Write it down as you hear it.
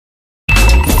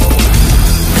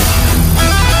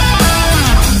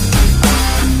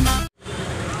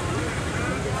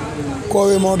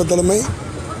கோவை மாவட்ட தலைமை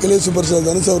இளைய சூப்பர் ஸ்டார்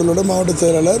தனுஷ் அவர்களோட மாவட்ட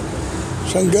செயலாளர்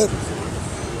சங்கர்.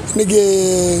 இன்றைக்கி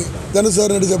தனுஷ்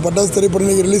சார் நடித்த பட்டாசு திரைப்படம்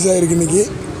இன்றைக்கி ரிலீஸ் ஆகிருக்கு. இன்றைக்கி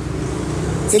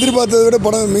எதிர்பார்த்ததை விட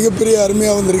படம் மிகப்பெரிய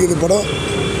அருமையாக வந்திருக்குது. படம்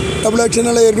டபுள்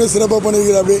ஆக்ஷனால் ஏற்கனவே சிறப்பாக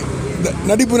பண்ணியிருக்குது. அப்படி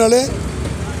நடிப்புனாலே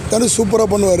தனுஷ் சூப்பராக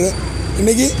பண்ணுவார்.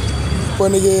 இன்றைக்கி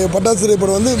பட்டாசு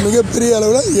திரைப்படம் வந்து மிகப்பெரிய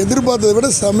அளவில் எதிர்பார்த்ததை விட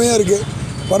செம்மையாக இருக்குது.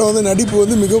 படம் வந்து நடிப்பு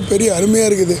வந்து மிகப்பெரிய அருமையாக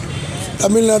இருக்குது.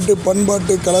 தமிழ்நாட்டு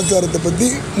பண்பாட்டு கலாச்சாரத்தை பற்றி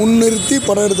முன்னிறுத்தி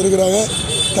படம் எடுத்திருக்கிறாங்க.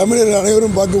 தமிழர்கள்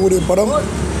அனைவரும் பார்க்கக்கூடிய படம்.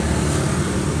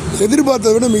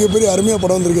 எதிர்பார்த்ததை விட மிகப்பெரிய அருமையாக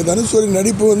படம் வந்திருக்கு. தனுஷோட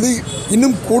நடிப்பு வந்து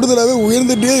இன்னும் கூடுதலாகவே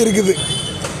உயர்ந்துகிட்டே இருக்குது.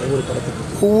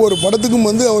 ஒவ்வொரு படத்துக்கும்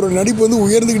வந்து அவரோட நடிப்பு வந்து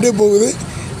உயர்ந்துக்கிட்டே போகுது.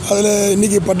 அதில்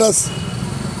இன்றைக்கி பட்டாசு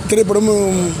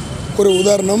திரைப்படமும் ஒரு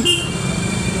உதாரணம்.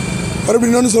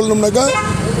 மறுபடியும் என்னென்னு சொல்லணும்னாக்கா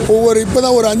இப்போ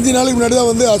தான் ஒரு 5 நாளைக்கு முன்னாடி தான்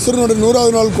வந்து அசுரனோட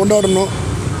 100வது நாள் கொண்டாடணும்.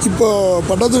 இப்போ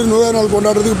பட்டாசுடைய 100வது நாள்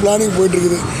கொண்டாடுறதுக்கு பிளானிங்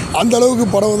போயிட்டுருக்குது. அந்த அளவுக்கு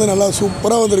படம் வந்து நல்லா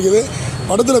சூப்பராக வந்திருக்குது.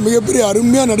 படத்தில் மிகப்பெரிய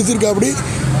அருமையாக நடிச்சிருக்கா. அப்படி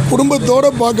குடும்பத்தோடு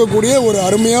பார்க்கக்கூடிய ஒரு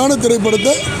அருமையான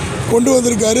திரைப்படத்தை கொண்டு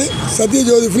வந்திருக்காரு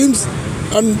Sathyajothi films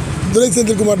and Durai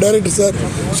Senthilkumar director sir.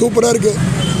 சூப்பராக இருக்குது.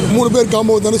 3 பேர்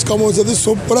காம்போ, தனுஷ் காம்போ சேர்த்து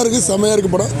சூப்பராக இருக்குது. செம்மையாக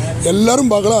இருக்குது படம்.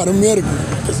 எல்லோரும் பார்க்கலாம். அருமையாக இருக்குது.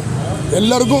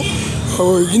 எல்லாருக்கும்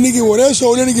இன்றைக்கி ஒரே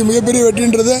ஷோவில் இன்றைக்கி மிகப்பெரிய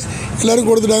வெற்றின்றதை எல்லோரும்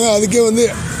கொடுத்துட்டாங்க. அதுக்கே வந்து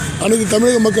அனைத்து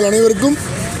தமிழக மக்கள் அனைவருக்கும்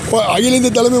அகில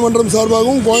இந்திய தலைமை மன்றம்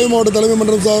சார்பாகவும் கோவை மாவட்ட தலைமை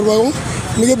மன்றம் சார்பாகவும்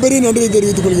மிகப்பெரிய நன்றியை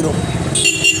தெரிவித்துக் கொள்கிறோம்.